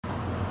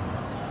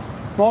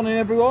Morning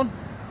everyone,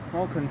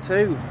 welcome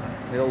to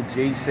the old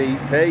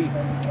GCP.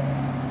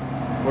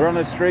 We're on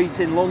a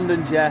street in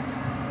London, Jeff,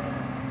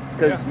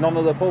 because none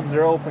of the pubs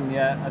are open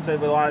yet. I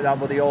said we like that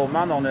bloody old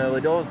man on early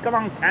doors. Come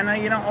on Kenna,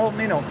 you're not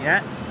opening up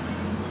yet.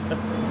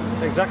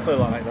 Exactly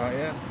like that,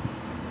 yeah.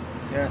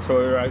 Yeah, so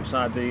we were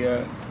outside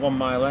the 1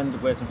 mile end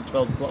waiting for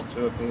 12 o'clock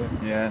to appear.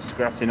 Yeah,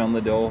 scratching on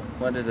the door,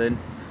 let us in.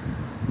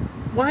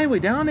 Why are we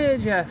down here,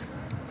 Jeff?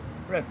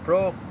 Rev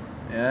Pro.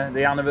 Yeah,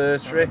 the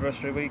anniversary.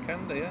 Anniversary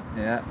weekend, yeah.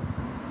 Yeah,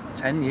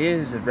 10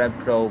 years of Rev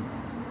Pro.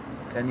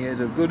 10 years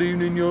of Good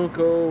Evening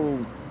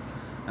Yoko.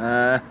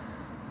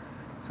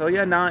 So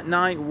yeah,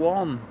 night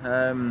one.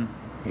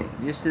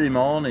 Yesterday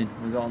morning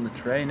we got on the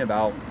train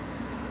about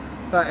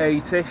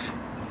 8ish.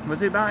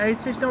 Was it about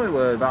 8ish? No, it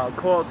was about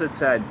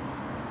 10:15.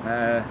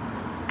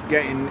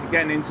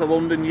 Getting into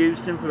London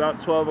Euston for about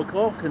 12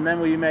 o'clock, and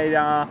then we made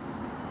our,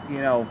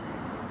 well,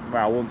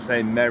 I won't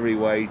say merry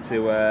way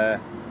to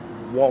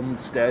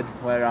Wanstead,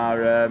 where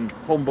our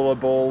humble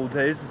abode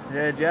is.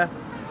 Yeah, Jeff?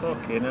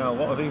 Fucking hell,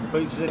 what have he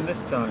boots in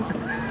this time?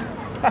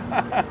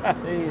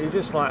 He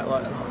just like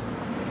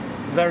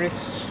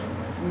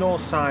no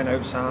sign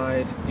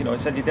outside. You know, it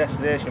said your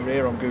destination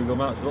here on Google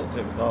Maps. We looked at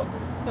it and thought,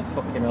 what the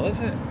fucking hell is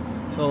it?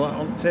 So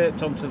like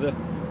taped onto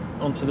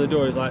the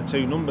door is like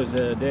two numbers,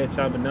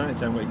 daytime and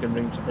nighttime, where you can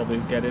ring to probably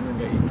get in and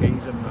get your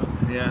keys and that.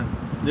 Yeah.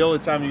 The only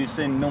time you've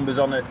seen numbers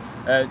on it,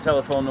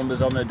 telephone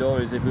numbers on the door,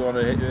 is if you want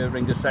to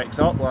ring a sex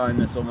hotline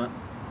or something.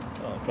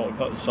 Oh, probably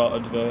put the sort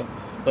of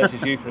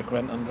places you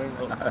frequent, Andrew.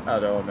 I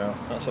don't know.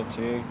 That's up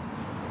to you.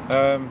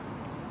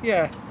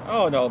 Yeah.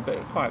 Oh no, but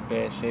quite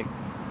basic.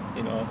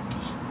 You know,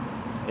 just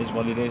is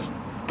what it is.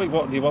 But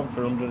what do you want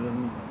for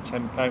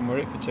 £110 were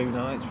it for 2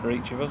 nights for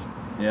each of us?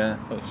 Yeah.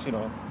 But it's,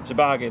 it's a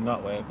bargain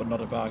that way, but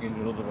not a bargain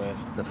in other ways.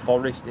 The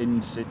Forest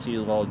Inn City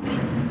Lodge.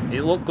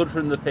 It looked good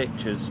from the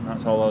pictures,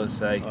 that's all I would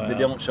say. Oh, yeah. They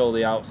don't show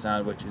the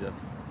outside, which is a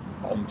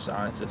bomb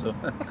site or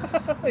something.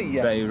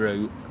 Yeah.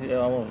 Beirut.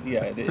 Yeah, well,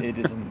 yeah, it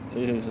isn't.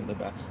 It isn't the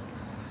best.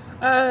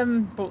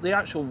 But the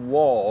actual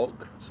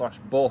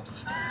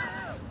walk/bus.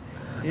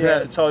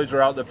 Yeah, Toys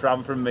were out the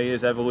pram from me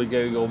as ever with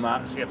Google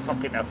Maps. You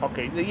fucking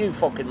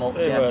look,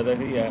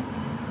 Jeff.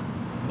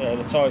 Yeah,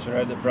 the toys were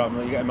out the pram.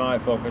 You get my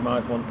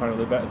iPhone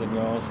apparently better than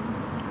yours.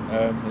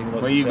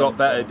 Well, you've got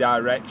better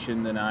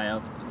direction than I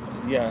have.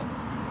 Yeah,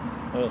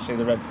 I don't see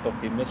the red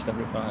fucking mist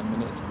every 5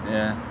 minutes.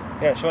 Yeah.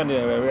 Yeah, so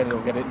anyway, we ended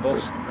up getting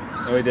bus.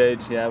 We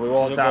did, yeah. We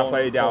walked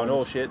halfway down.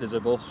 bonus. Oh shit, there's a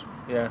bus.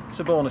 Yeah, it's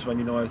a bonus when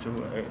you know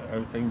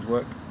how things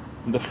work.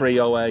 The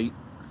 308.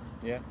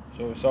 Yeah,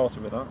 so we're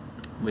sorted with that.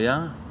 We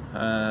are.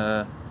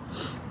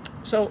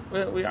 So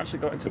we actually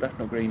got into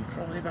Bethnal Green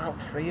probably about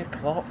 3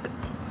 o'clock.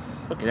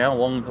 Fucking hell,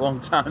 long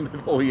time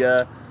before we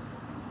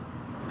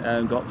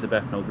got to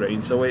Bethnal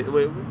Green. So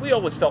we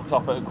always stopped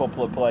off at a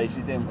couple of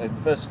places, didn't we?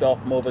 First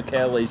off, Mother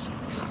Kelly's.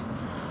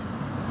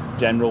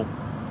 General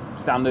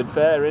standard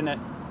fare, innit?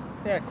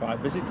 Yeah,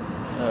 quite busy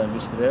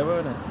yesterday,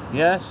 weren't it?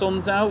 Yeah,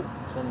 sun's out.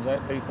 Sun's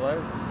out, people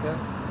out. Yeah.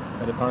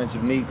 Had a pint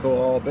of Nico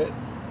Orbit.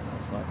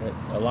 It's like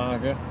a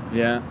lager.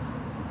 Yeah.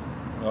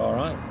 All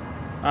right.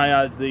 I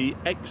had the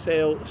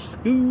Exhale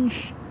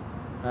Scoosh,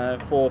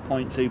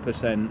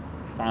 4.2%,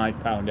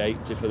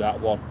 £5.80 for that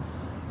one.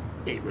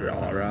 It were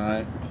all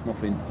right.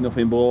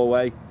 Nothing blow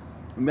away.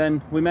 And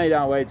then we made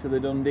our way to the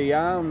Dundee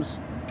Arms,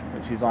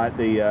 which is like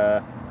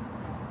the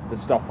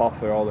stop off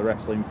for all the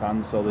wrestling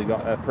fans. So they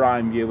got a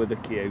prime view of the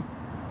queue.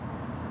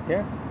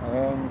 Yeah.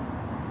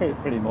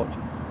 Pretty much.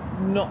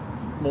 Not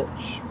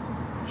much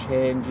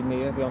change in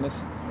here, to be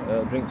honest,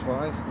 drinks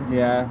wise.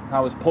 Yeah, I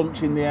was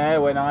punching the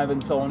air when Ivan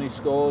Toney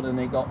scored and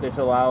he got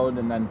disallowed,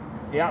 and then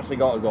he actually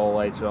got a goal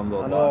later on.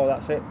 I know,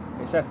 that's it.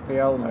 It's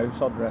FPL now,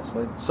 sod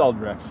wrestling. Sod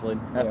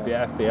wrestling.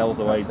 Yeah. FPL's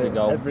the way to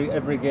go.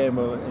 Every game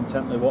we're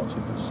intently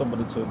watching for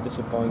somebody to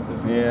disappoint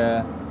us.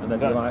 Yeah. And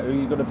then you're like, who are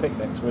you going to pick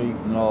next week?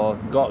 No,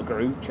 got a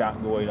group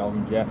chat going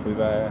on, Jeff, with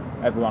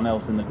everyone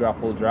else in the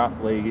Grapple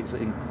Draft League. It's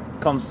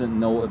constant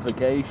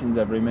notifications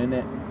every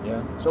minute.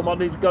 Yeah.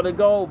 Somebody's got a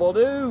goal, but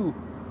who?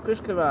 Chris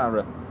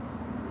Kamara.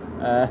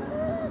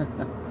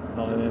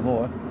 Not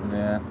anymore.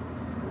 Yeah.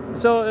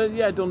 So,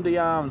 Dundee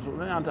Arms.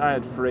 I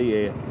had 3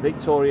 here.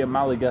 Victoria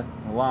Malaga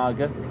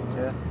Lager.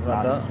 Yeah,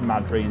 It's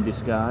Madry in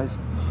disguise.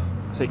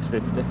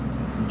 £6.50.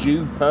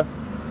 Juper,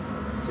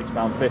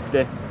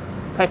 £6.50.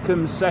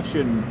 Peckham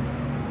Session,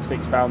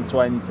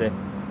 £6.20.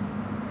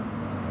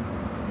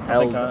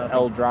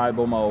 El Dry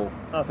Bummo.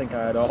 I think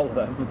I had all of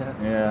them.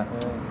 Yeah.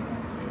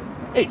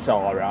 It's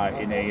all right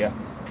in here.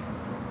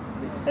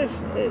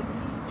 It's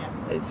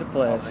a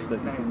place that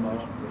you can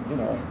just,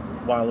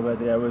 while away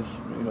the hours,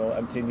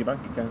 emptying your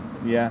bank account.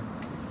 Yeah.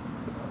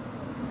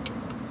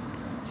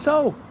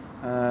 So,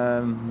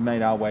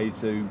 made our way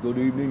to Good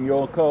Evening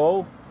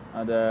Yoko.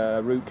 Had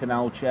a root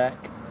canal check.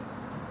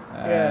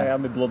 Yeah,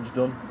 my blood's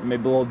done. My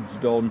blood's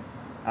done.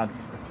 Had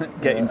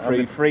getting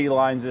three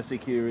lines of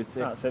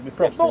security. That's it. My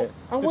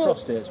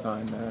prostate's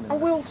fine now. I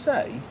will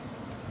say,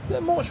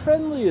 they're much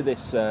friendlier,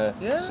 this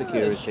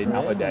security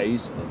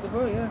nowadays. They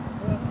were, yeah.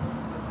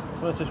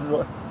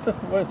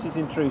 Weren't as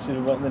intrusive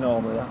as what they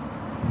normally are.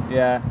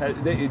 Yeah,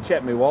 you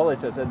checked my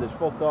wallet. I said, "There's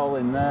fuck all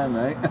in there,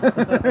 mate."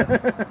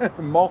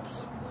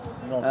 Moths.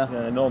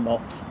 Yeah, no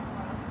moths.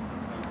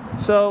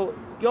 So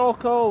your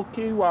call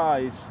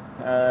queue-wise,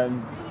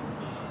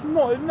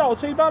 not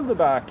too bad the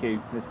bar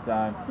queue this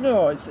time.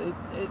 No, it's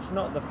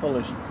not the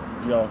fullest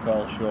York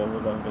Hall show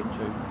we've ever been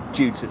to.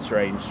 Due to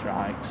train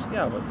strikes.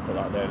 Yeah, but put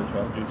that there as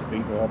well. Due to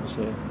people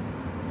obviously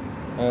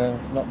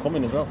not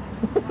coming as well.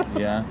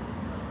 Yeah.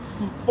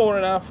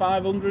 4.5,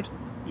 500,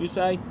 you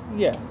say?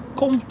 Yeah.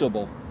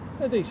 Comfortable.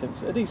 A decent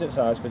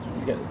size, because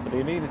you get for the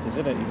amenities,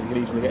 isn't it? You can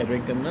easily get a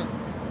drink and that.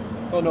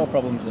 Oh, no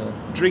problems there.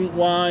 Drink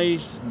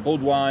wise,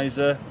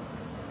 Budweiser,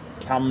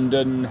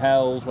 Camden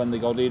Hells when they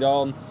got it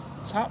on.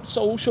 Tap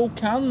social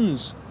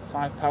cans,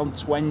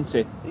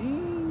 £5.20.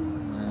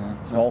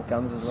 Small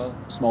cans as well.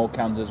 Small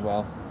cans as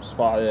well. Just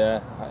thought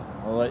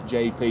I'll let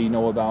JP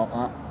know about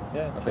that.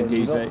 Yeah. I think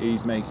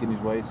he's making his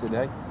way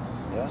today.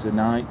 Yeah.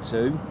 Tonight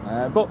too.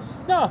 But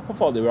no, I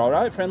thought they were all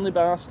right. Friendly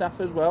bar staff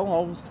as well.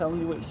 Always telling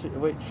you which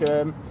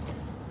the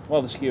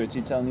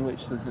security telling you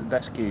which the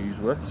best queues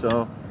were.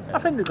 So I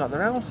think they've got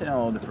their house in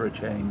order for a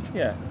change.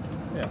 Yeah.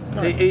 Yeah.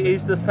 Nice it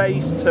is the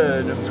face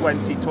turn of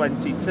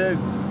 2022.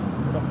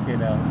 Fucking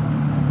hell.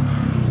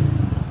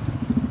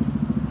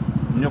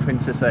 Nothing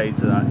to say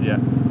to that, yeah.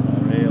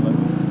 Not really.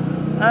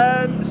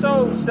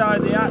 So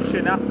started the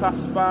action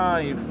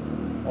 5:30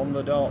 On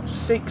the dot.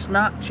 6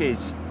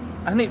 matches,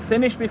 and it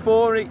finished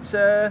before its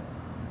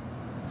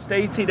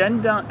stated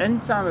end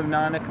time of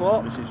 9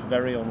 o'clock. This is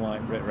very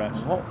unlike Brit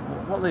Rest.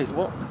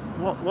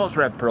 What's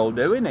Red Pro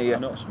doing here?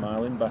 I'm not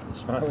smiling back.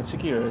 Smiling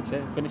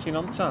security. Finishing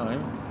on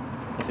time.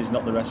 This is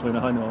not the wrestling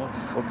I know.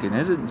 Fucking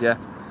isn't, Jeff.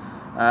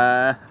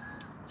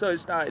 So it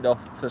started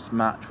off. First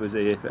match was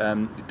here.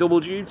 Double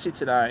duty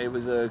tonight. It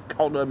was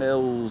Connor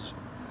Mills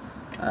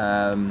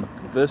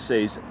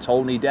versus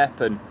Tony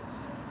Deppen.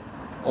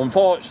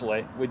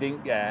 Unfortunately, we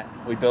didn't get.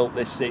 We built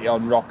this city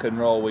on rock and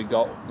roll. We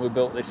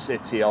built this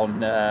city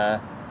on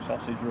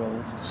sausage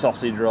rolls.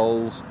 Sausage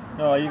rolls.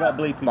 No, you got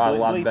bleepy,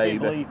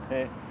 Baby.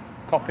 bleepy.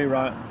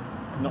 Copyright,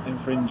 not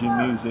infringing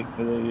music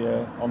for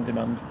the on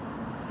demand.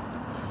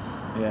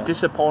 Yeah.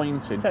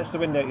 Disappointing. Takes the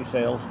wind out your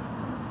sails.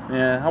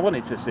 Yeah, I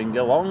wanted to sing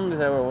along.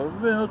 They were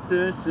built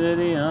this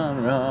city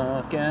on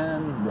rock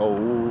and roll.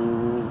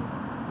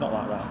 Not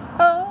like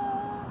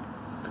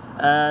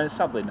that.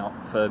 Sadly not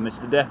for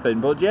Mr. Deppen,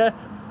 but yeah,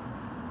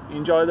 you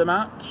enjoy the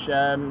match.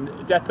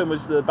 Deppen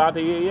was the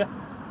baddie here.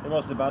 He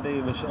was the baddie.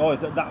 He was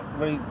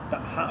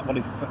that hat when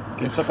he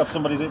fucking took off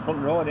somebody's in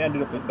front row and he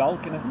ended up at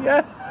balcony.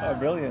 Yeah. Oh,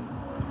 brilliant.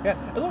 Yeah.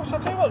 Look, so I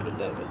tell you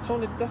what,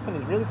 Tony Deppen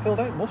is really filled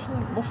out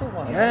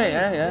muscle-wise.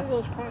 Yeah. He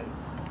looks quite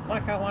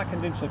like I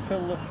likened him to Phil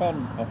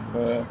LaFon of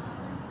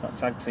that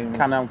tag team.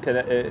 Can-Am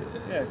Connection.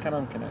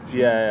 Can-Am Connection.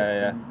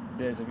 Yeah.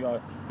 Days of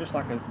yore, just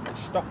like a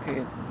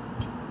stocky,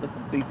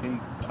 little beefy,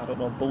 I don't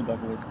know,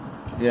 bulldog with.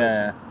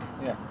 Yeah.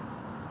 Yeah.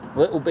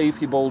 Little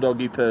beefy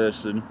bulldoggy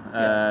person.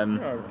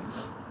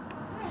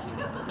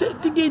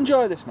 Did you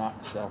enjoy this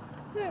match though?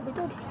 Yeah, we're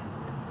good.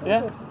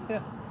 Yeah? Good.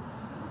 Yeah.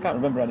 Can't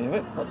remember any of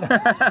it. But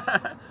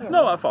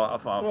No, I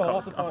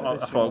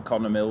thought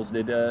Connor Mills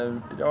did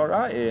all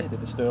right here. He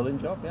did a sterling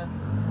job.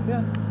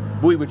 Yeah.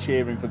 We were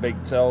cheering for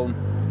Big Tone.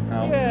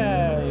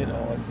 Yeah, you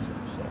know, it's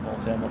same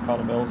old same.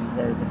 Connor Mills is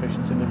very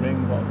proficient in the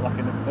ring, but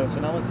lacking in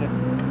personality.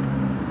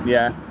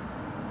 Yeah.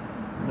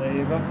 There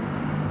you go.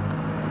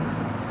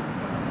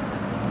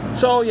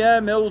 So yeah,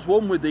 Mills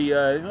won with the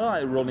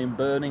running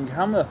burning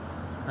hammer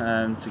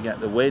to get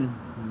the win.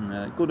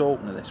 Good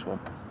opener this one.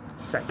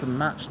 Second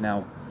match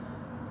now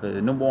for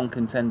the number 1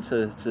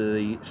 contender to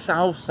the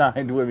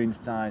Southside Women's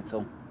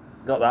title.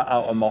 Got that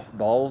out of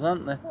mothballs,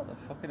 haven't they? What the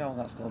fucking hell is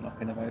that still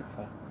knocking about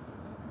for?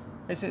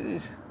 Is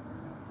it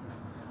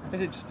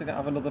just to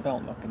have another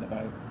belt knocking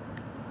about?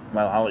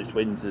 Well, Alex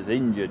Windsor's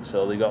injured,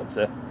 so they got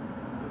to.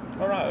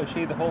 Alright, is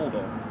she the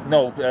holder?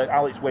 No,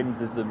 Alex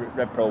Windsor's the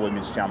Red Pro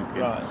Women's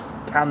Champion. Right.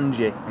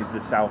 Kanji is the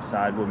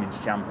Southside Women's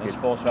Champion. They're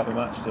supposed to have a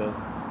match to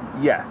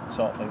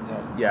sort things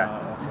out. Yeah.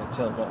 Right, okay,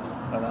 till but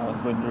and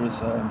Alex Winder is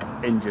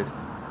Injured.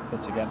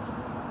 fit again.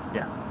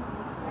 Yeah.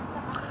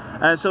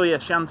 So yeah,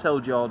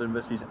 Chantel Jordan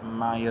versus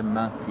Maya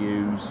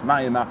Matthews.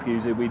 Maya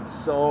Matthews, who we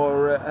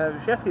saw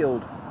at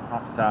Sheffield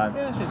last time.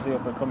 Yeah, she's the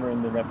up-and-comer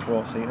in the Red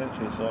Pro scene, isn't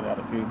she? She's only had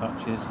a few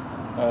matches.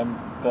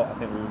 But I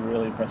think we were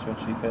really impressed when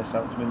she faced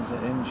Alex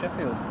Winder in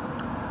Sheffield.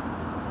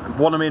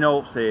 One of my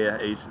notes here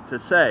is to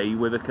say,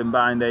 with a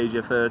combined age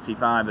of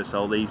 35 or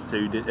so, these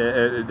two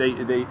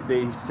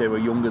are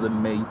younger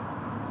than me.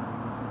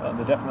 Well,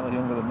 they're definitely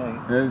younger than me.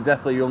 They're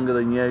definitely younger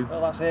than you.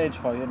 Well, that's age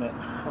for you, isn't it?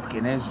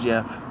 Fucking is,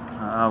 Jeff.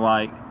 I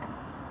like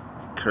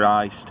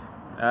Christ.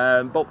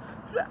 But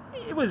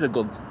it was a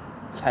good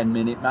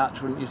 10-minute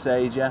match, wouldn't you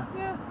say, Jeff?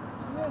 Yeah.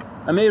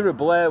 Amira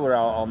Blair were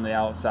out on the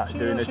outside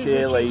doing a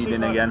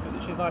cheerleading again.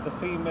 She's like the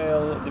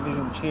female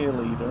division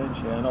cheerleader, isn't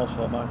she? And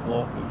also Michael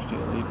Oakley's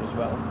cheerleader as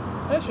well.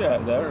 There's she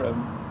out there,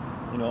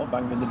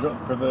 banging the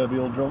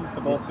proverbial drum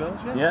for both girls.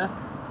 Yeah.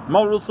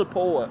 Moral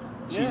support.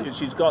 Yeah.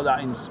 She's got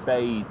that in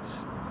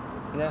spades.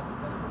 Yeah.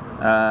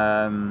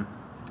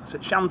 So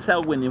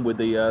Chantel winning with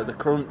the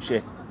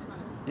crunchy.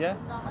 Yeah.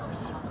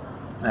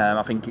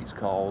 I think it's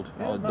called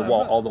Yeah, or it the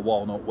might, or the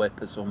walnut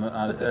whip or something. You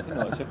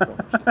know, it's a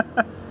crunch.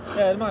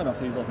 Yeah, my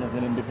Matthews got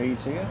nothing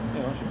undefeated. Yeah,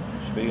 you know,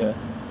 should be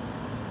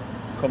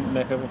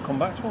make a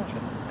comeback, won't she?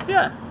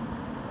 Yeah.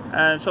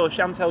 So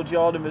Chantel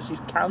Jordan versus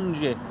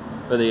Kanji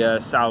for the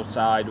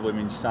Southside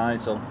Women's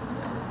title.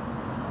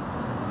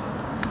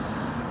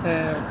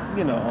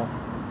 You know,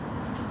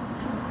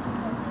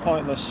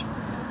 pointless,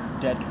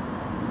 dead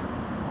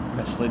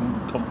wrestling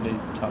company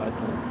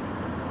title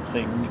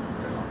thing.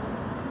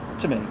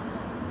 To me,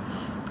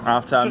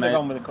 Half-time, should mate. have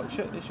gone with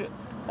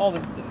all the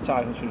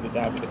titles should have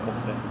died with the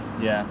company.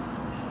 Yeah.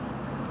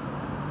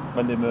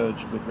 When they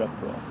merged with Red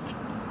Pro.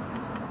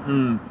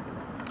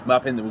 But I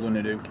think they were going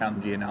to do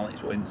Kanji and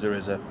Alex Windsor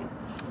as a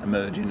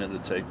merging of the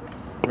two.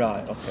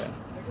 Right. Okay.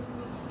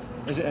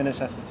 Is it a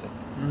necessity?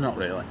 Not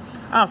really.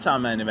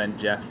 Half-time main event,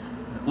 Jeff.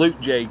 Luke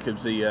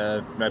Jacobs,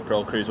 the Red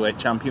Pro Cruiserweight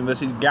Champion,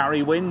 versus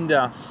Gary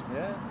Windass.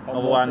 Yeah.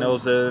 Otherwise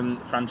known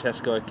as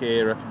Francesco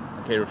Akira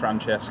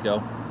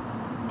Francesco.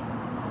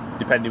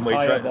 Depending which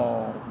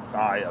Fireball.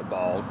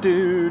 Fireball.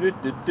 Do, do,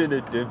 do, do,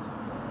 do, do.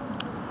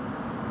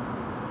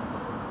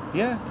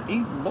 Yeah,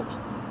 he looks.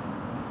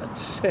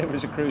 To say it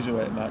was a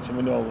cruiserweight match, and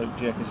we know Luke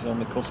Jacobs is on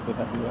the cusp of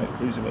heavyweight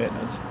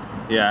cruiserweightness.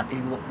 Yeah. He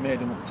made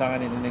him look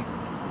tiny, didn't he?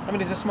 I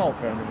mean, he's a small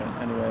friend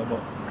anyway, but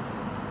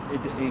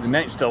he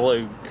next to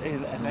Luke,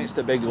 next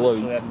to Big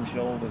Luke, head and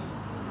shoulders.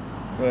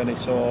 When he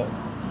saw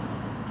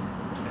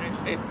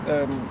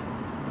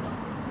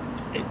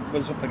it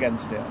was up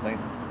against it, I think.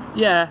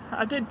 Yeah,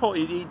 I did put.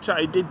 He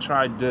did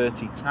try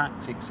dirty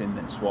tactics in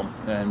this one,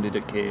 did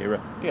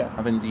Akira. Yeah.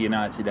 I think the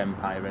United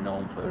Empire are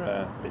known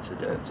for bits of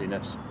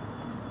dirtiness.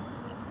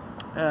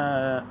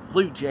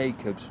 Luke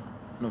Jacobs,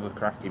 another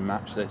cracking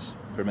match this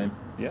from him.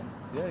 Yeah.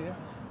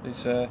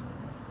 He's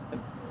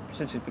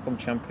since he's become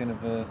champion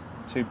of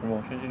 2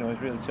 promotions, you know, he's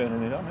really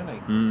turning it on, isn't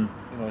he? You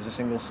know, as a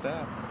single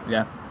star.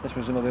 Yeah. This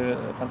was another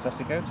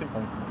fantastic outing for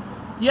him.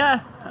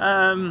 Yeah.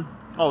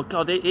 Oh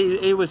God,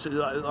 it was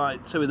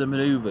like 2 of the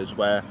manoeuvres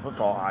where I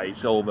thought,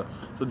 it's over.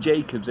 So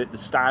Jacobs hit the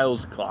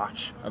Styles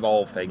Clash of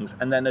all things,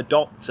 and then a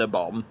Doctor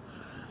Bomb,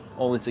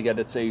 only to get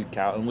a 2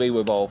 count, and we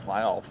were both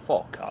like, oh,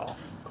 fuck off.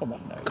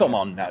 Come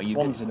on now.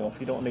 One's enough.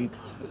 You don't need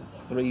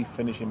 3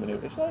 finishing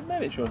manoeuvres. Well,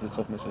 maybe it shows the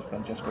toughness of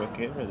Francesco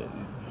Akira.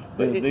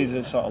 These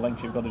are the sort of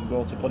lengths you've got to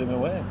go to put him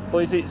away.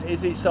 But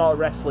is it sort of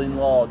wrestling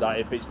law that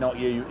if it's not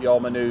your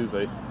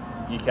manoeuvre,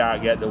 you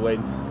can't get the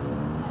win,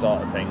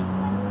 sort of thing?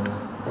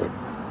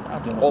 I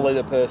don't know. Only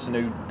the person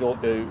who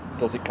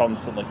does it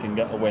constantly can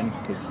get a win,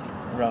 because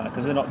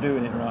they're not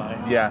doing it right.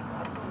 Yeah.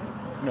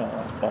 No,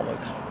 that's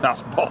bollocks.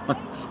 That's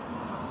bollocks.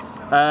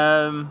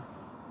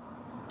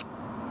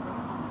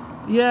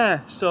 Yeah,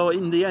 so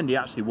in the end he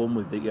actually won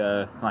with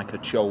the like a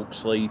choke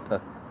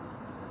sleeper.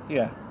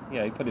 Yeah,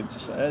 he put him to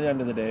at the end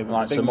of the day.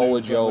 Like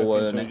Samoa Joe,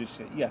 weren't it?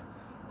 Yeah,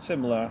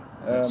 similar.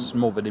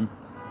 Smothered him.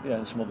 Yeah,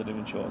 and smothered him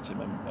and choked him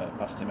and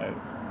passed him out.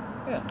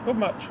 Yeah, good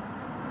match.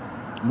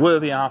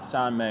 Worthy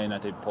half-time main I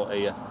did put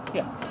here.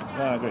 Yeah,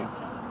 I agree.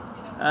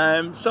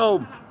 So,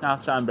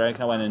 half-time break,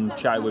 I went and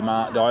chatted with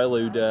Mark Doyle,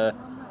 who'd, I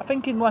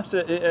think he left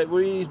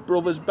were his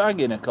brother's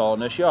bag in a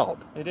corner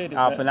shop. He did.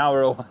 Half an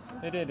hour away.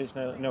 He did. It's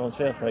now on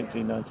sale for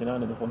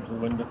 $18.99 in the front of the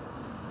window.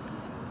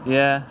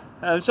 Yeah.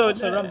 So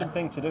it's a random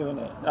thing to do, isn't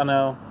it? I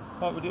know.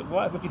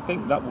 Why would you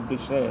think that would be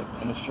safe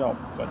in a shop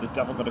where they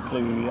haven't got a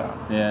clue who you are?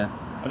 Yeah.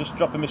 I'm just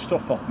dropping my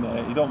stuff off,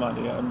 mate. You don't mind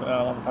it?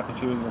 I'll have a pack of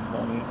chewing gum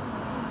on you.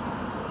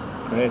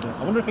 Crazy.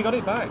 I wonder if he got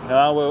it back.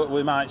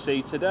 We might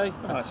see today.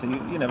 We might see.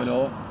 You never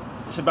know.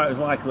 It's about as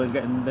likely as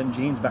getting them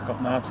jeans back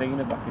off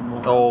Martina back in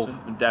Wolverhampton.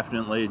 Oh,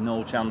 definitely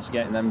no chance of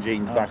getting them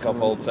jeans back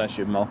off Old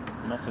Session Mo.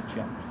 Not a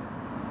chance.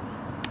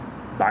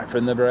 Back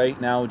from the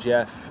break now,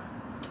 Jeff.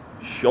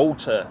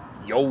 Yota,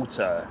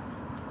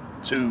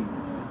 2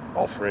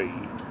 or 3.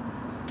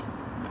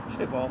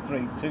 2 or 3,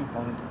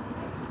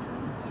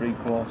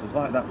 2.75,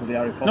 like that with the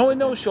Harry Potter.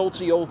 No,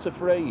 Schultz, Yota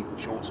 3.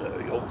 Schultz,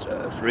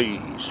 Yota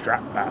 3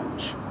 strap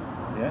match.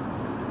 Yeah.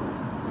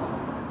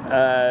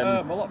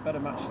 A lot better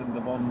match than the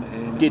one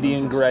in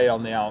Gideon Gray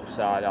on the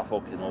outside. I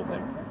fucking love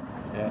him.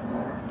 Yeah.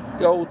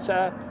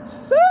 Yota,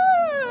 Sergey.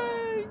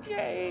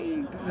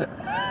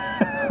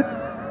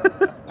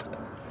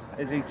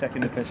 Is he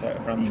taking the piss out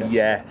of Francesco?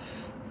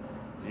 Yes.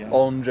 Yeah.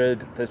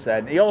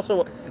 100%. He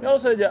also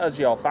has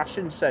your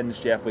fashion sense,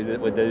 Jeff, with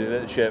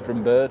the shirt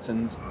from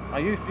Burton's.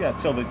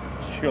 Till the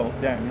short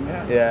down.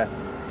 Yeah.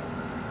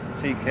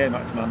 TK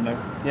match man now.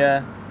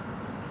 Yeah.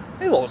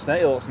 He looks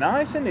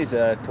nice in his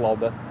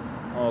clobber.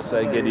 I'll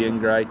say Gideon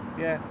Gray.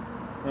 Yeah.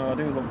 No, I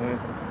do love her.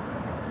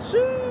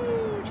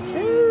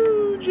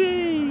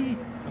 Suji.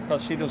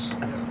 Because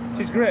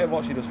she's great at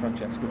what she does,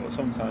 Francesco, but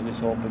sometimes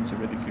it's open to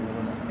ridicule,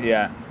 isn't it?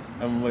 Yeah.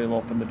 And we'll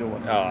open the door.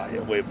 Oh,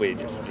 yeah, we're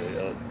just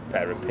a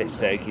pair of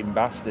piss-taking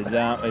bastards,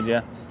 aren't we,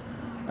 yeah?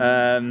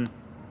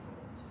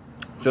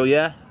 So,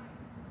 yeah.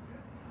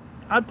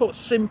 I'd put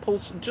simple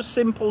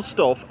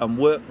stuff and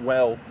work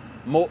well,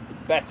 much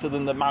better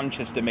than the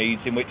Manchester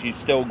meeting, which is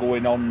still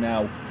going on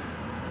now.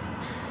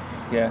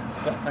 Yeah,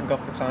 thank God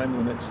for time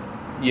limits.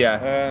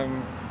 Yeah.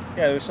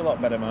 Yeah, it was a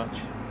lot better match.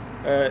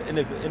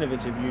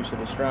 Innovative use of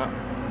the strap.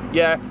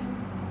 Yeah,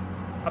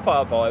 I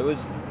thought it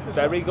was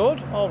very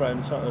good. All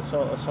round, sort of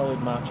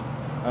solid match.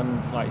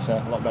 And like you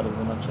said, a lot better than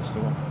the Manchester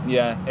one.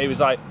 Yeah, it was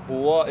like,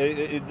 what?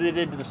 They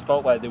did the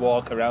spot where they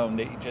walk around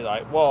it, just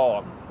like,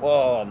 one.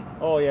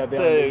 Oh yeah,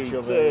 behind each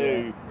other.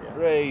 Two,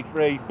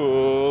 three.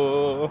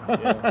 Whoa.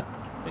 Yeah.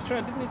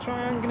 Didn't he try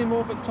hanging him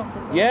over the top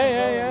of that?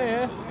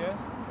 Yeah.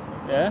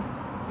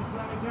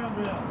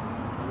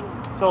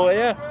 So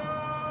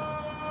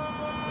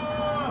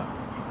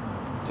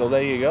So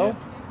there you go. Yeah.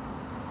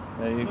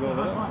 There you go.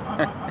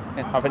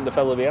 I think the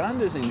fella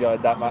behind us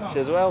enjoyed that match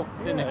as well,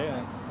 didn't he?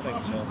 Yeah, I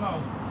think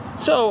so.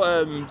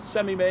 So,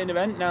 semi-main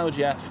event now,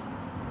 Jeff.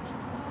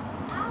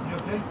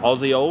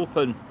 Aussie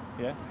Open.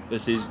 Yeah.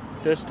 This is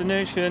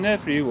Destination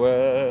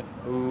Everywhere.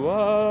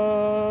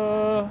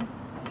 Ooh-ah.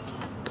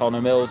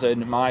 Connor Mills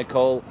and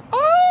Michael.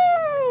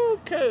 Oh,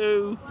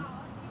 cool.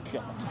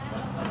 God.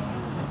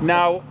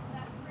 Now,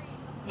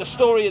 the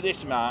story of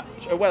this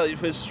match, well,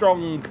 it was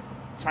strong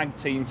tag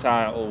team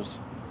titles.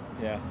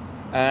 Yeah.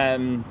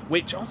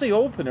 Which Aussie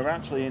Open are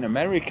actually in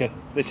America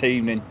this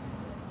evening.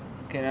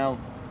 Fucking hell.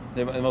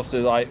 They must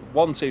have like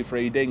 1, 2,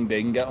 3, ding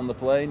ding, get on the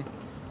plane.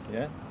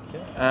 Yeah.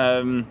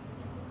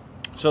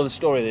 So the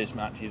story of this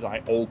match is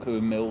like Oku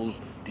and Mills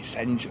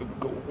dissension.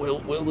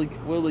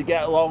 Will they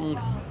get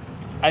along?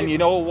 And you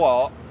know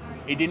what?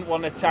 He didn't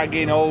want to tag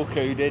in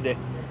Oku, did he?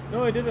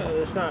 No, he didn't at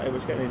the start. He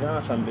was getting his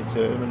arse handed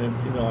to him, and then,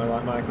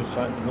 like Michael was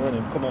trying to go in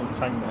him, come on,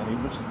 tag me. And he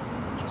just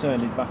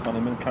turned his back on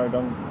him and carried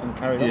on.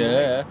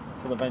 Yeah.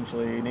 Until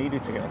eventually he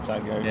needed to get a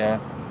tag out. Yeah.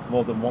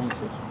 More than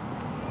wanted.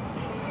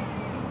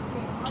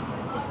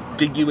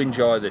 Did you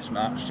enjoy this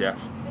match, Jeff?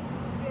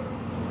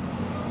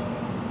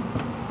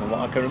 From what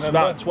I can It's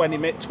remember. about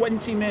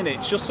 20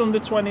 minutes, just under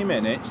 20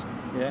 minutes.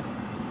 Yeah.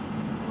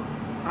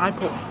 I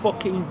put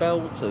fucking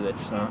bell to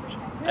this match.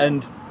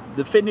 And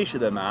the finish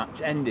of the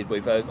match ended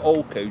with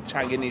Oku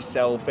tagging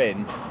himself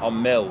in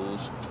on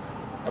Mills.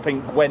 I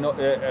think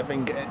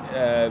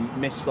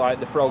missed like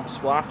the frog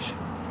splash,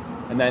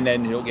 and then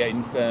ended up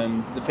getting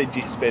the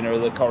fidget spinner or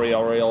the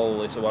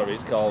Coriolis or whatever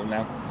it's called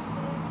now.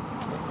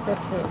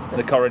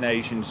 The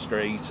Coronation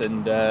Street,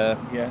 and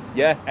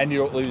ended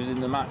up losing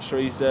the match to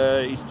his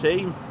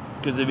team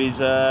because of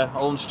his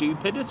own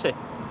stupidity.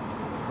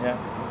 Yeah.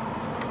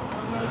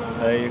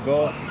 There you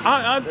go.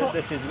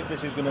 This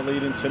This is going to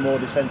lead into more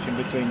dissension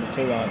between the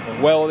two, I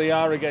think. Well, they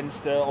are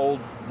against old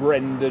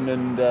Brendan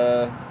and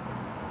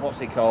what's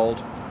he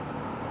called?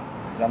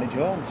 Danny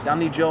Jones.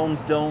 Danny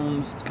Jones,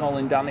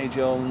 calling Danny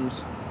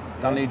Jones.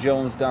 Danny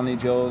Jones,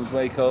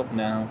 wake up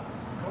now.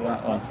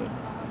 That one.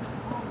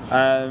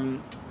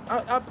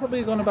 I've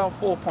probably gone about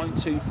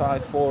 4.25,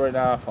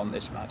 4.5 on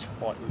this match. I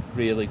thought it was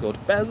really good.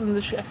 Better than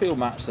the Sheffield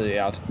match that he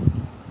had.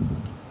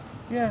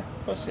 Yeah,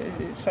 plus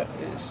it's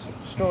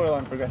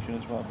storyline progression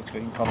as well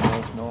between Connor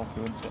Mills and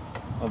Oku, isn't it?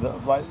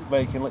 Like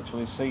where you can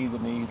literally see the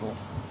needle.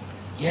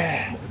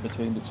 Yeah.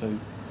 Between the two.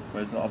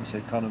 Whereas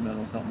obviously Connor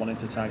Mills not wanting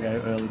to tag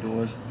out early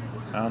doors,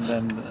 and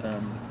then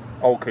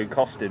Oku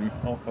cost him.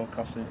 Oku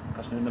costing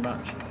in the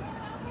match.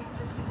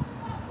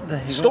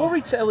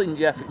 Storytelling,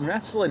 Jeff, in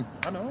wrestling.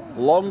 I know.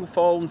 Long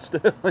form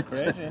storytelling.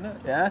 Crazy, isn't it?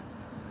 Yeah.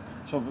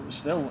 So, but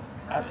still,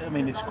 I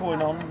mean, it's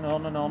going on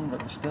and on,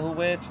 but we're still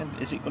waiting.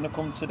 Is it going to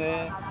come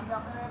today?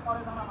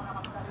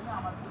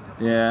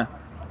 Yeah.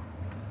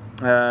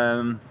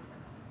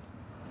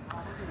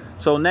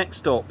 So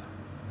next up,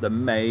 the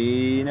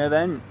main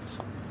event.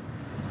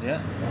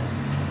 Yeah.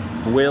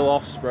 Will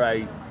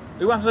Ospreay,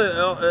 who has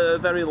a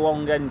very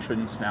long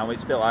entrance now.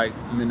 It's a bit like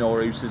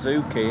Minoru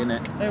Suzuki, isn't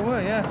it? They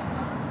were, yeah.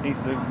 He's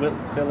the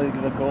Billy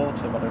the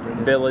Goat or whatever it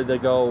is. Billy the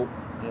Goat.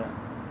 Yeah.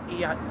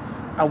 Yeah.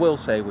 I will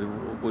say with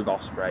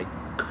Ospreay,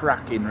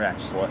 cracking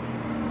wrestler.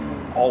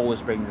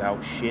 Always brings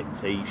out shit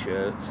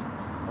t-shirts.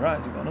 Right,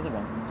 has he got another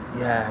one?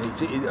 Yeah.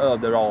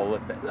 They're all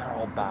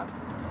bad.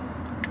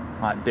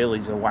 Like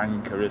Billy's a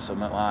wanker or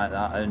something like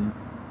that, and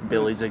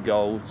Billy's a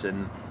goat,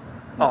 and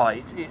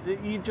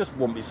you just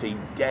won't be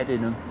seen dead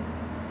in them.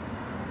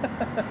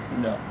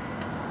 No.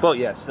 But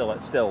yeah,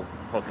 still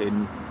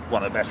fucking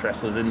one of the best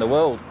wrestlers in the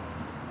world.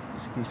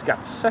 He's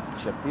got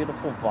such a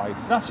beautiful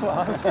voice. That's what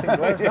I was thinking.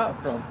 Where's that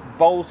from?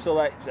 Bowl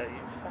selector. You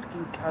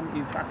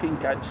fucking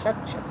can't. Such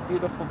a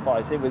beautiful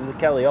voice. It was the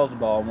Kelly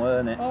Osbourne,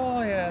 weren't it?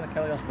 Oh yeah, the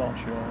Kelly Osbourne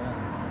show.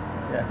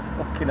 Yeah,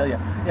 fucking hell, yeah.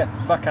 Yeah,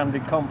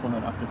 backhanded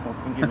compliment after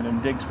fucking giving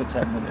him digs for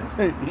 10 minutes.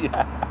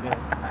 Yeah.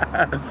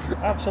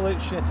 Absolute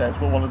shitheads,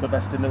 but one of the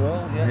best in the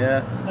world.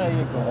 Yeah. There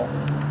you go.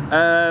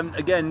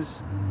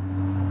 Against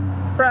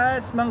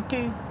Brass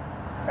Monkey.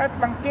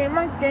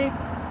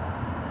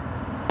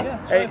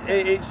 Yeah,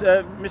 It's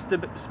Mr.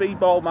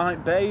 Speedball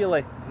Mike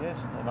Bailey. Yes,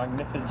 a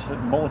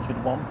magnificent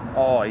mulleted one.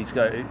 Oh, he's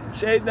got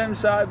shave them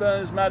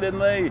sideburns, Madden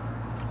Lee.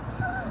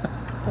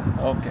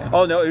 Okay.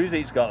 Oh no, who's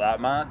he's got that?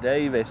 Mark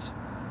Davis.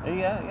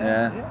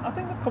 Yeah. I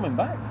think they're coming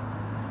back.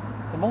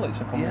 The mullets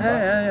are coming back.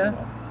 Yeah.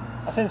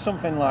 I seen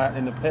something like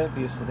in the paper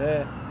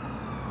yesterday.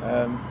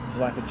 There's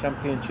like a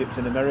championships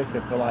in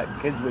America for like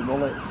kids with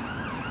mullets,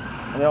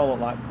 and they all look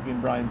like fucking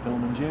Brian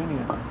Pillman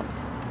Jr.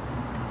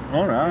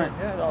 All right.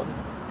 Yeah,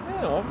 you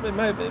know, it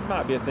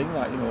might be a thing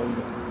like, you know,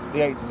 the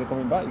 80s are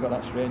coming back. You've got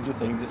that Stranger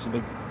Things. It's a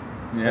big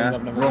thing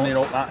I've never running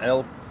watched. up that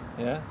hill.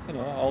 Yeah, you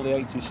know, all the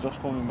 80s stuff's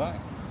coming back.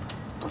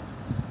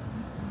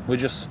 We're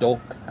just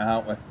stuck,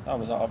 aren't we? I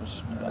was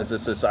As a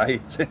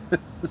society.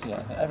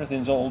 yeah,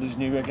 everything's old is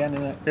new again,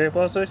 isn't it? It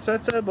was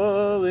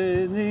acceptable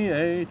in the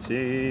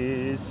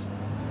 80s.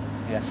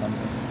 Yes, Andy.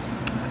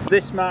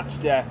 This match,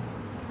 Jeff,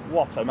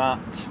 what a match.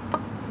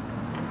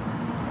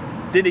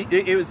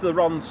 It was the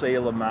Ron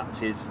Sealer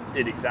matches,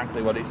 did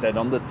exactly what it said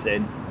on the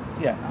tin.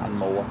 Yeah. And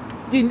more.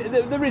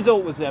 The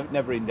result was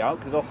never in doubt,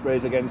 because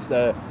Ospreay's against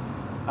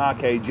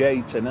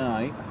RKJ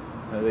tonight.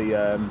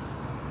 The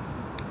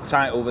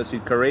title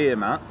versus career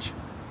match.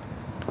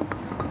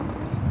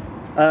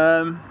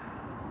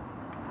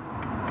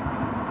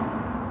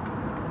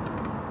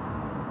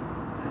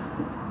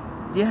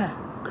 Yeah.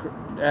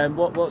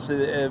 What's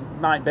it?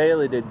 Mike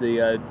Bailey did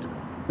the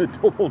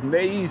double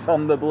knees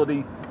on the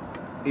bloody.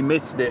 He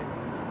missed it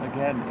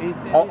Again.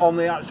 on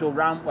the actual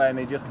ramp when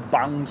he just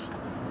bounced.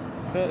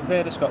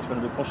 Vader Scott's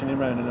going to be pushing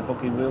him around in a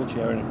fucking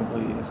wheelchair in a couple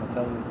of years, I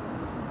tell you.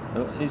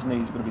 His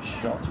knee's going to be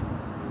shot.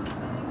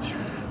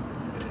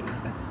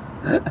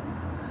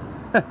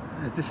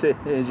 Just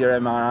here's your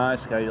MRI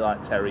scan, you're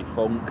like Terry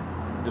Funk.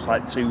 Just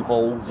like 2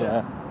 holes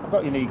there. I've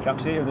got your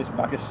kneecaps here and this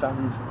bag of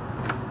sand.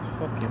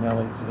 Fucking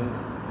hell,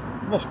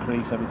 it must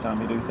crease every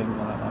time you do things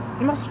like that.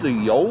 You must do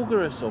yoga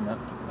or something.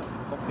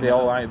 They're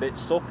all like a bit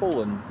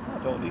supple and...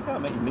 You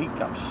can't make your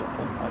kneecaps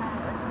supple. I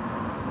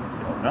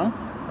don't know.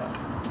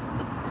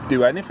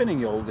 Do anything in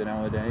yoga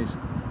nowadays.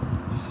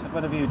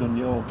 When have you done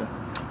yoga?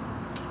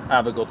 I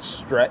have a good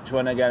stretch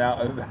when I get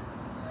out of bed.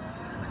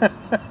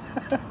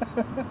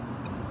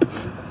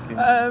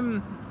 Yeah.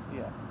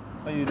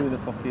 When you do the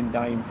fucking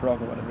dying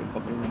frog or whatever it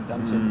fucking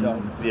dancing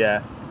dog.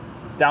 Yeah.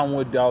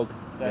 Downward dog.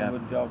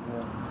 Downward dog,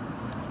 yeah.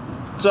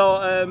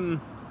 So,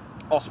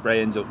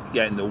 Ospreay ends up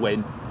getting the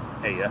win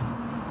here.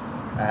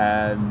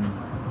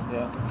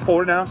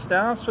 4.5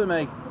 stars for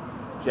me,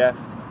 Jeff.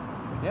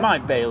 Yeah.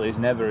 Mike Bailey's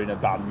never in a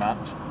bad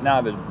match.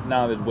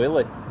 Neither's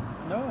Willie.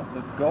 No, the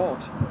GOAT.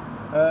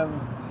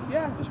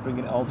 Just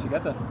bringing it all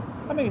together.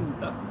 I mean,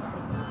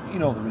 you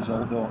know the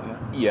result, don't you?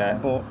 Yeah.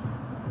 But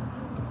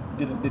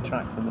didn't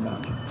detract from the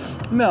match.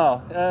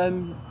 No.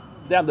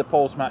 They had the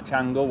post-match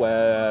angle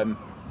where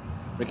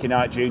Ricky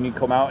Knight Jr.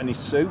 come out in his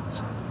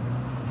suit.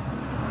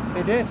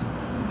 He did.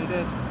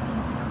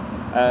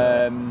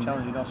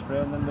 Challenging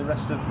Ospreay, and then the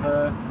rest of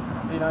the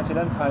United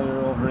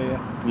Empire over here.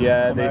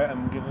 Yeah, they out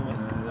and give him a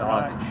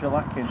right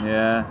shellacking.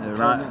 Yeah,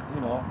 right.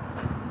 You know.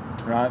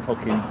 Right,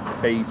 fucking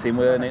beating,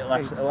 weren't it?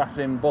 Last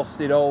him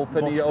busted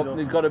open. He's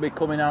got to be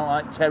coming out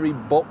like Terry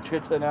Butcher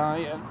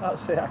tonight.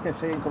 That's it. I can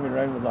see him coming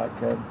around with like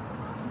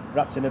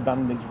wrapped in a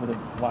bandage with a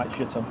white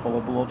shirt on full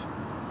of blood.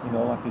 You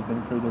know, like he's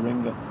been through the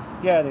ringer.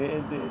 Yeah,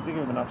 they give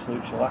him an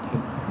absolute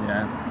shellacking.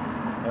 Yeah.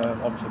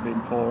 Obviously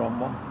being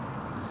 4-on-1.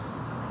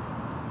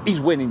 He's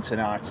winning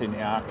tonight in the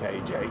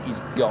RKJ. He's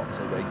got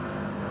to be.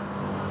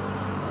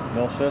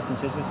 No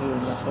certainties, is there in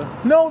wrestling?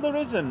 No, there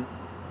isn't.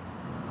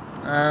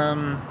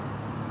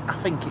 I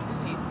think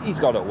he's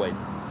got to win.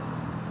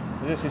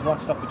 Is this his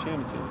last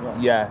opportunity as well?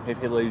 Yeah, if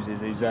he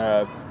loses, he's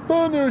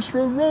banished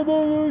from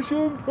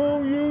Revolution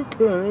Pro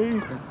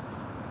UK.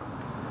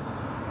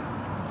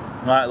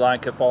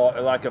 Like a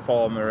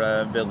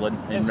former villain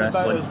in wrestling. It's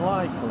about as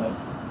likely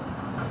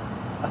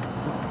as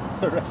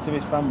the rest of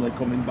his family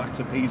coming back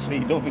to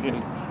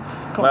PCW.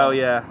 Come on.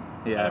 Yeah.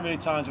 How many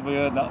times have we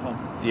heard that one?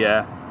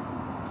 Yeah.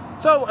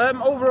 So,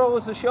 overall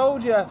as a show,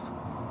 Jeff?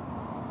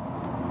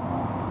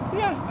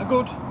 Yeah, a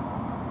good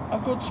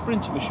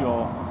sprint of a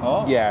show, I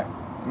thought. Yeah,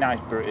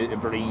 nice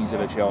breeze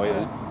of a show.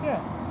 Yeah.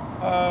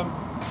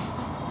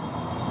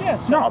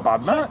 Not a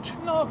bad match.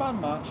 Not a bad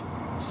match.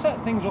 Set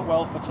things up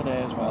well for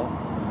today as well.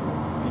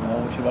 You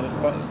know, which we've got a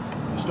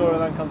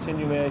storyline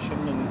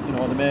continuation, and you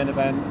know the main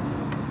event.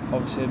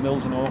 Obviously,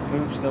 Mills and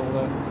Oku still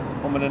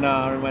umming and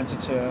ahhing when to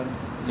turn.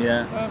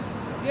 Yeah.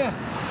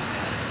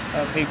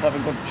 People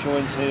having good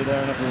showings here,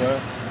 there, and everywhere.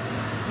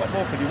 What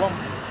more could you want?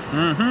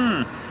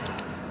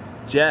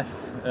 Jeff,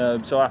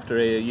 so after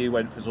here, you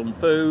went for some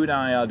food.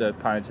 I had a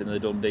pint in the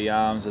Dundee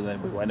Arms, and then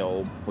we went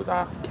home with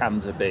our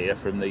cans of beer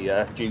from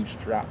the juice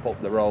trap up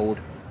the road.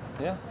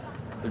 Yeah.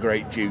 The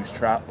great juice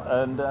trap.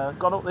 And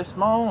got up this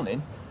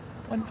morning,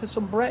 went for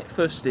some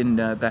breakfast in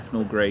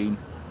Bethnal Green.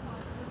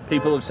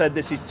 People have said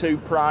this is too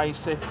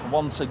pricey.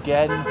 Once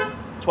again,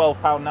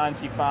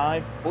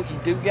 £12.95, but you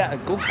do get a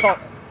good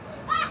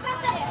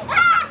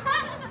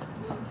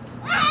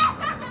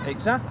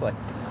Exactly.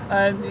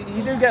 And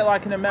you do get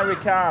like an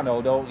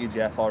Americano, don't you,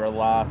 Jeff, or a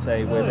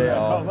latte with it?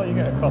 Well, you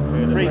get a coffee.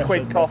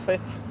 £3 coffee.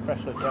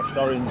 Freshly pressed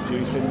orange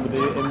juice with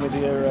your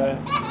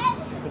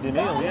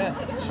meal, yeah.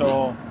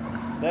 So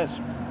there's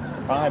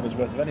 £5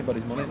 worth of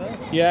anybody's money there.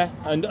 Yeah,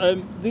 and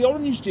the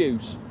orange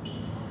juice,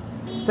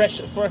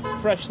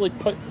 freshly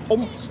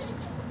pumped.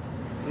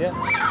 Yeah.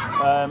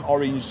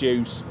 Orange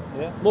juice.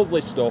 Yeah.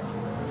 Lovely stuff.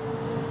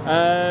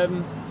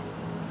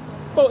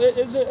 But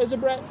as a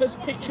breakfast,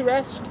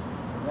 picturesque.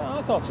 Yeah,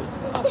 I thought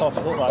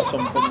it looked like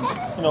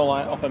something, you know,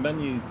 like off a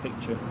menu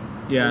picture.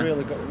 Yeah.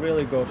 Really good,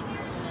 really good.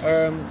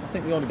 I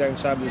think the only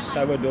downside was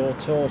sourdough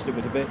toast. It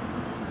was a bit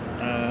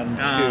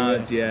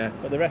chewy. Yeah.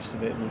 But the rest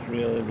of it was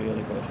really,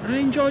 really good. I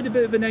enjoyed a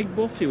bit of an egg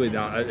butty with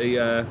that at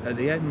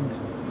the end.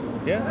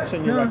 Yeah, I've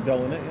seen your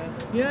ragdoll in it.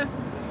 Yeah.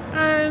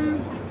 Yeah.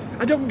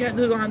 I don't get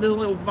the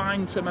little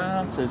vine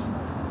tomatoes.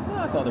 No,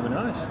 I thought they were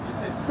nice.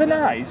 They're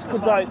nice.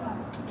 Good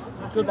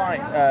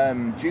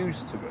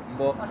juice to them,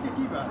 but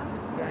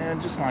I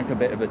just like a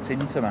bit of a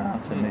tin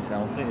tomato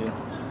myself. Yeah.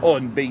 Oh,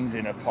 and beans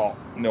in a pot.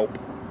 Nope.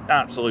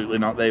 Absolutely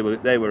not. They were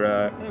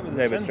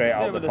straight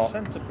out of the pot. They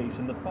were the centrepiece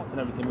in the pot, and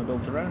everything was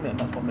built around it, and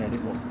that's what made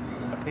it look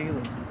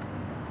appealing.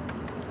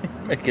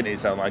 Making it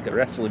sound like a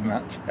wrestling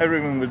match.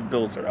 Everything was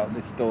built around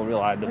this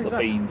storyline of the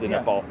beans in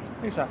a pot.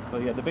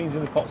 Exactly, yeah. The beans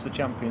in the pot's the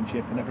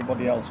championship, and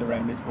everybody else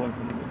around it's going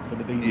for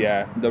the beans.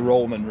 Yeah, the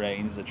Roman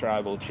Reigns, the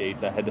tribal chief,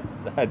 the head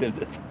of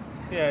the.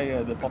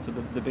 Yeah, the pot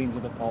of the beans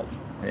of the pot.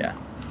 Yeah,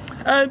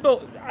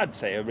 but I'd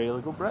say a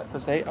really good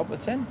breakfast, 8 out of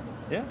 10.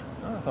 Yeah,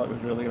 I thought it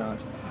was really nice.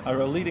 A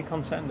leading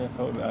contender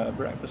for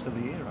breakfast of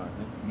the year, I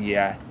think.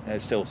 Yeah,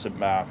 there's still St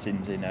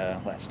Martin's in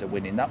Leicester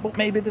winning that, but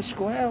maybe the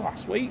Square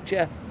last week,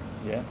 Jeff.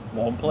 Yeah,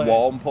 warm plate.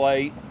 Warm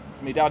plate.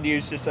 My dad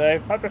used to say,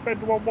 I prefer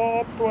to want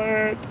warm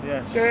plate.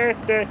 Yes.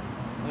 Dirty.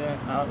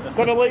 Yeah.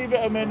 Gotta leave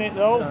it a minute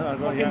though.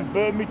 Yeah.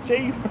 Burn my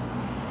teeth.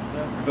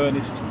 Yeah. Burn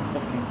his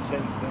fucking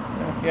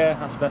teeth. Yeah,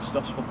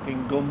 asbestos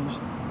fucking gums.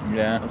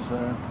 Yeah.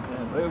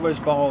 It was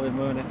balling,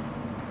 weren't it?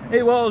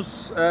 It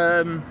was.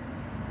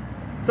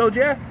 So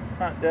Jeff,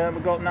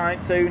 we've got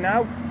night 2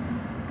 now.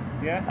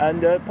 Yeah.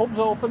 And pub's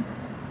open.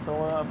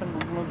 So I think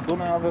we're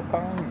gonna have a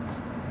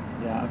pint.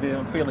 Yeah,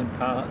 I'm feeling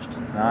parched.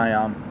 I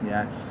am,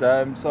 yes.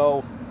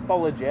 So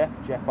follow Jeff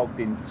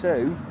Ogden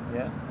 2.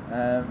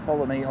 Yeah.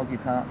 Follow me, Oggy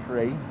Part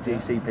 3,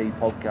 GCP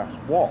Podcast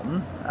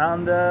 1.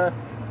 And there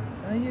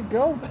you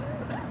go.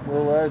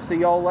 We'll see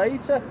you all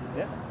later.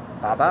 Yeah.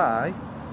 Bye-bye.